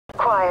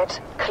quiet,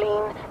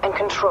 clean, and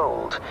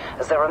controlled,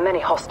 as there are many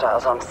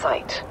hostiles on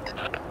site.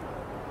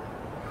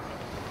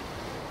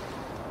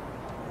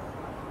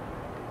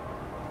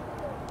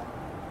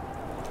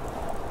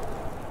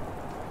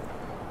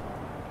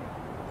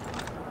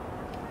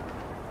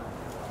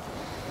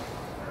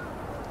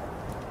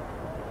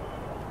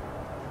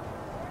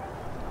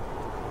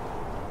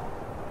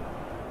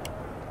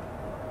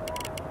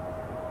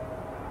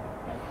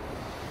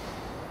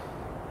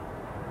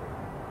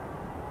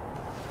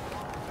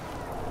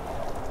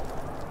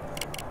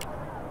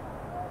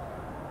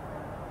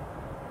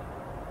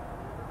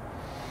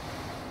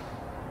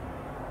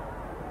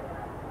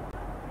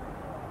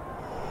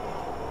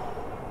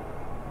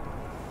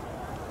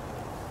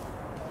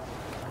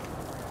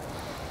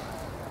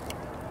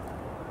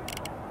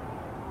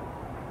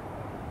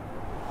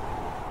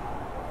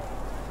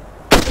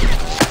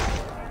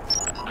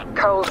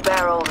 Cold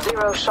barrel,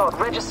 0 shot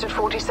registered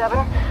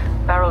 47.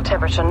 Barrel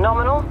temperature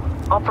nominal.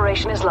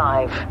 Operation is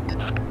live.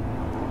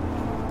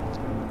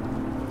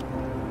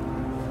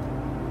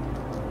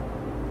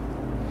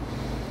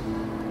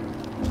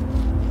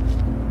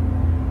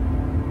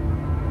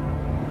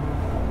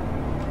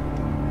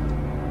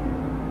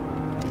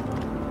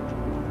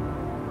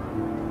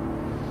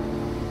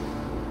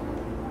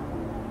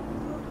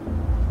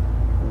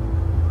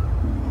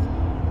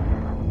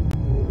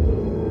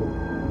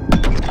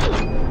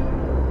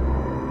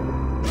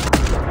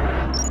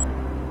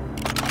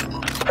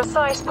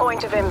 Precise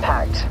point of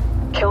impact.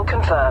 Kill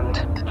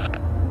confirmed.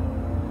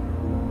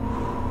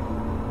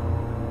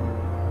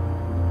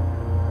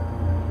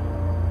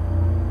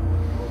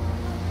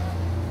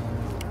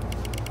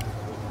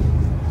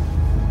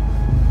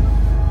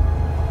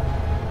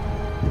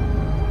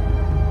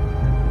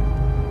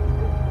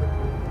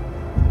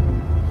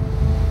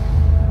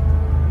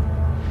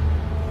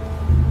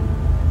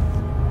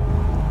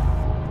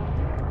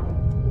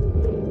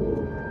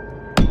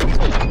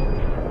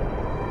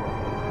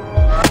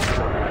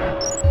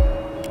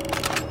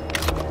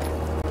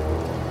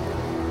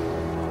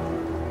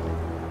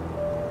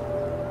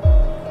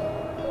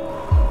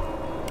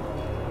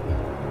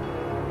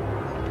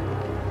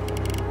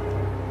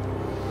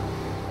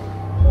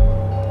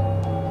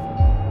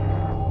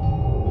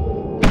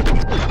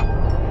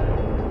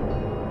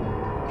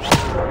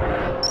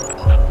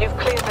 You've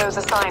cleared those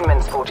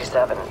assignments,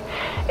 47.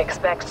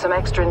 Expect some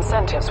extra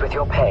incentives with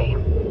your pay.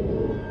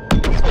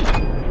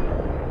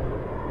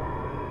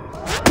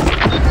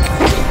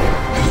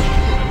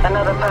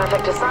 Another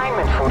perfect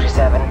assignment,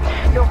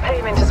 47. Your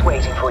payment is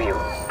waiting for you.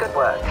 Good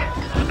work.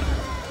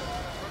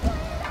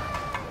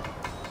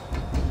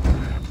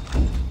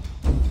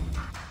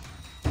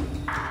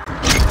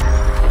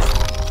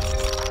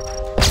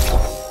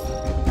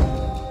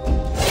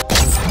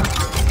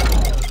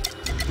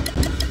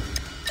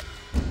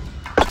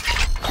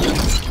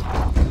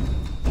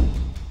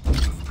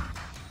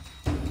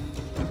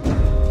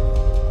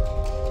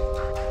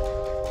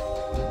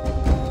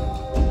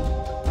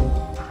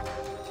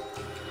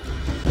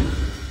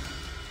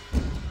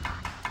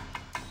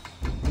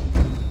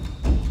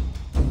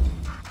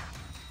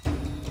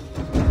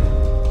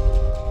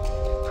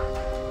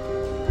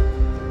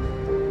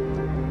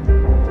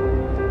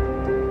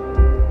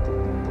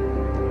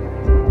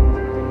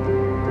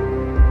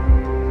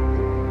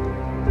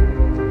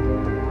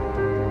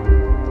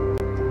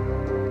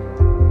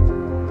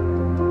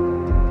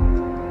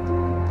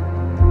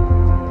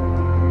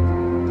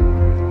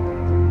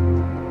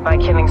 By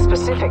killing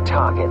specific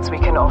targets, we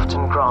can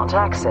often grant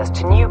access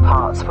to new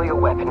parts for your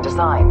weapon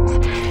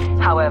designs.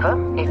 However,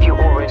 if you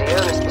already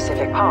own a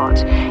specific part,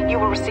 you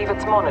will receive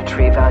its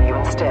monetary value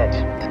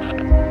instead.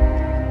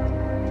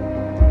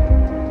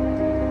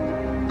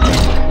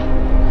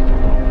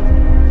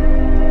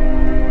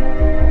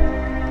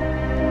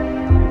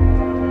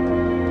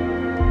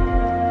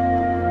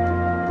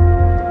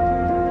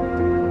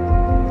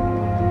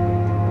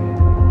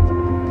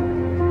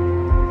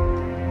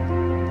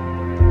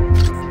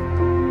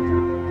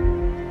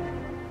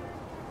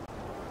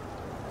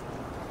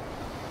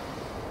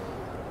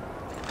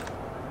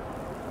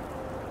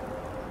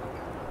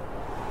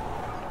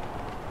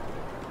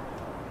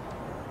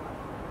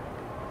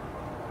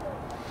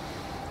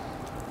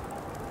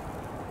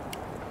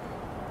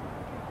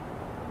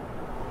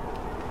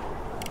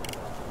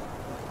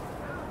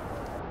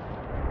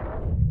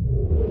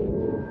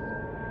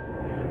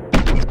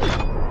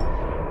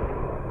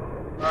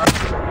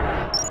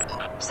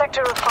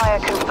 Sector of fire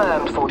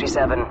confirmed,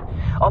 47.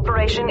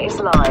 Operation is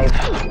live.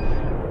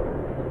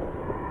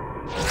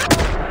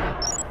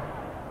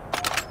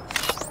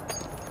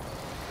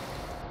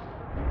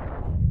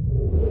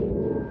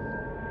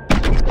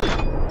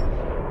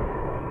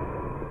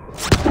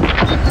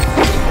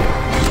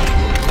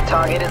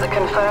 Target is a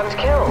confirmed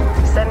kill.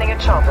 Sending a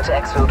chopper to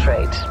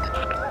exfiltrate.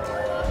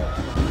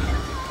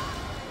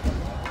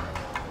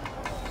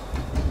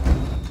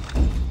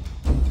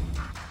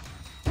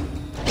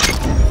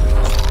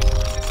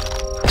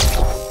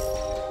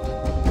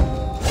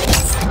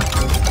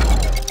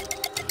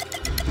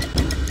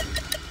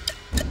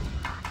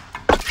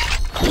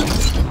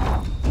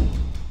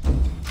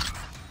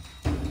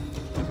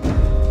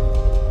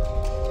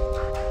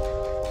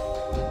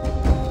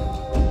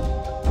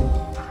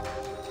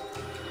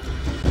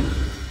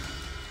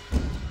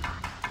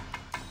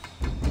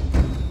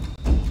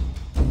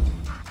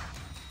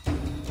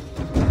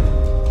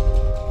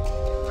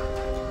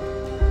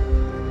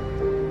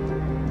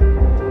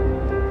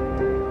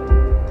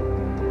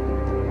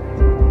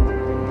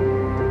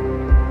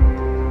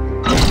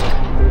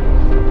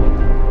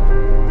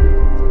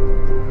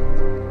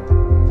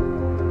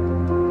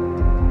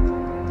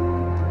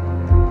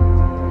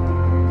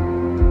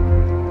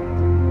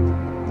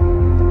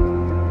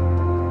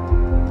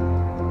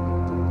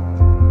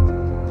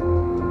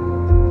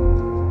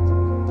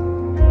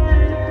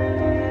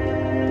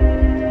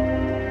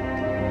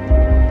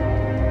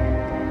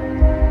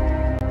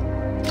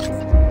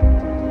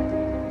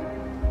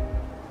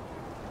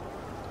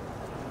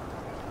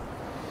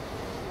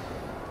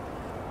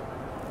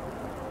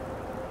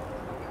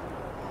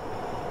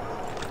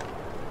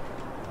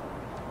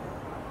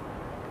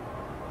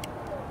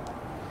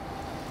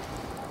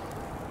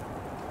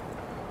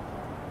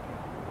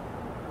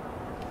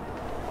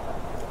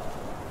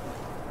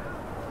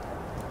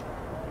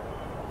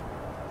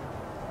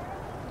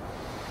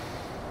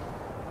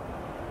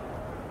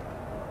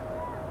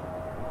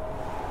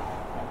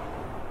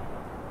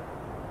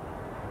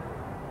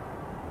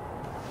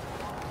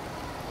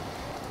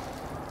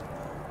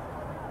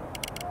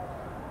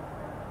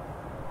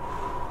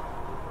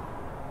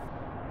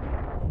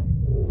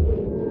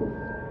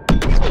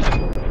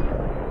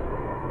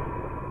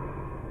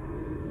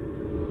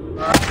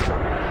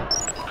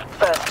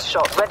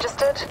 shot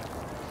registered.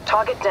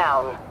 Target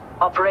down.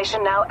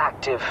 Operation now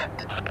active.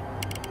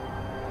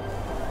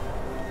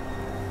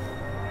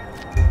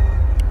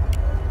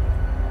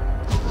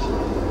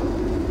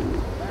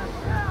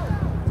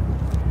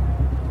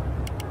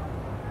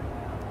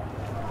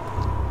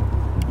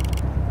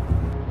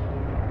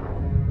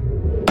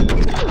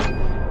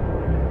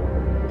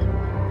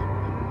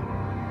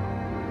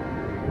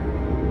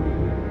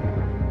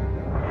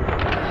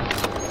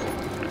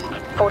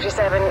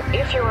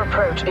 If your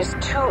approach is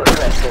too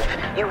aggressive,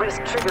 you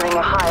risk triggering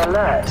a high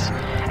alert.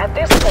 At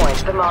this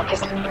point, the mark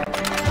is...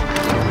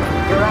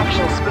 Your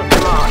actions split the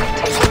mark.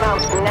 Take him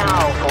out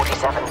now,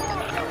 47.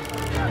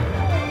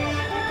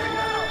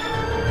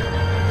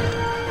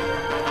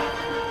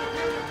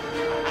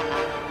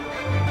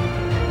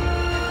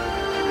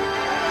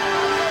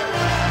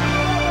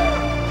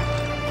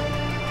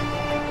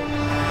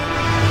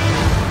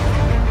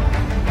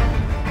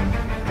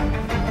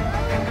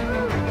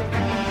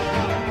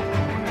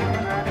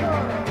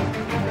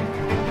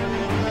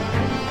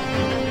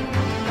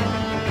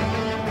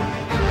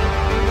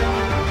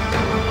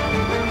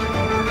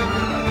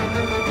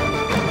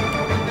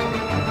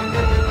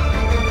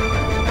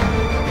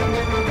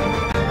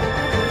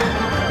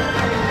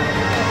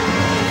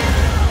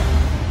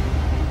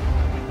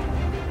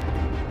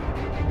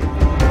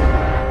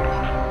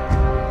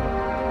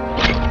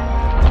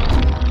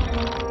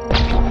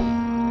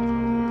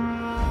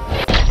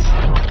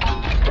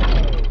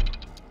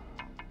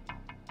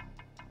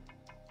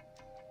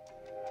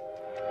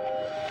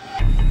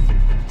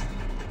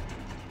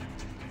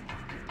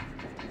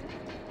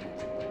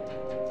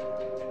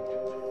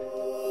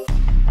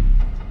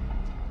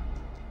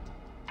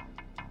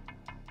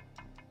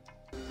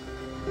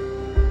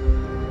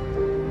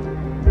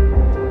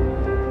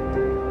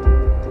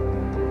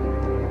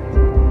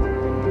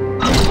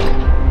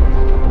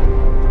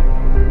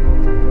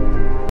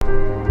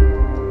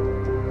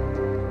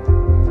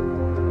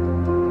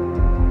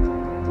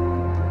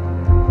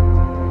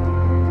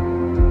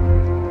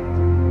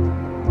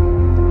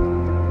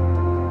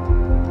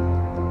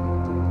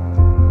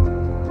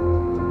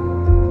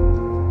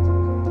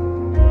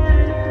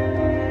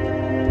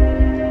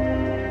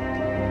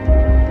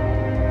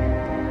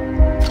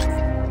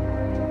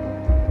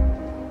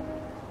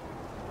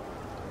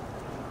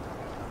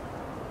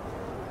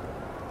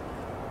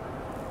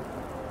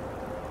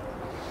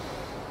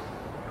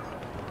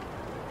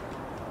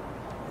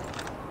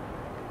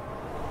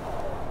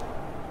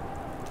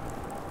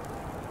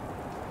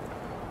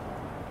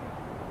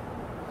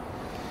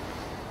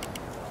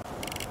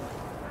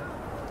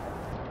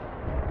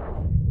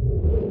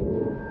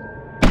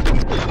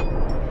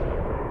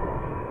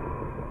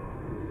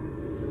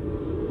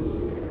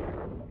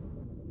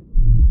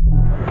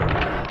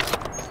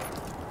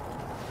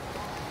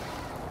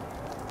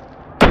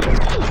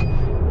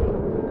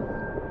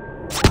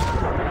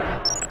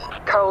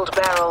 Cold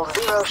barrel,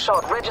 0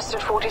 shot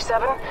registered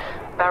 47.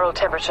 Barrel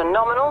temperature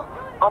nominal.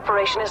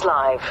 Operation is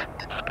live.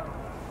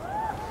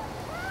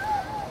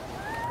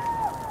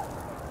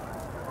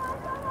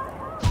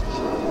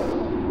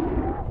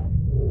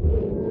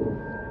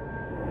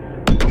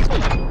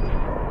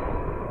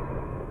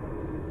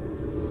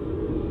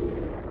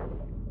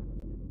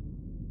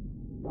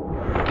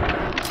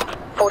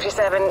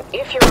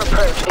 If your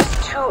approach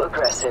is too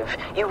aggressive,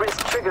 you risk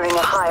triggering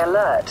a high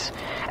alert.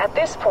 At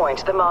this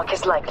point, the mark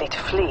is likely to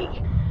flee.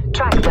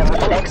 Track them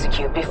and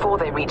execute before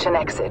they reach an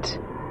exit.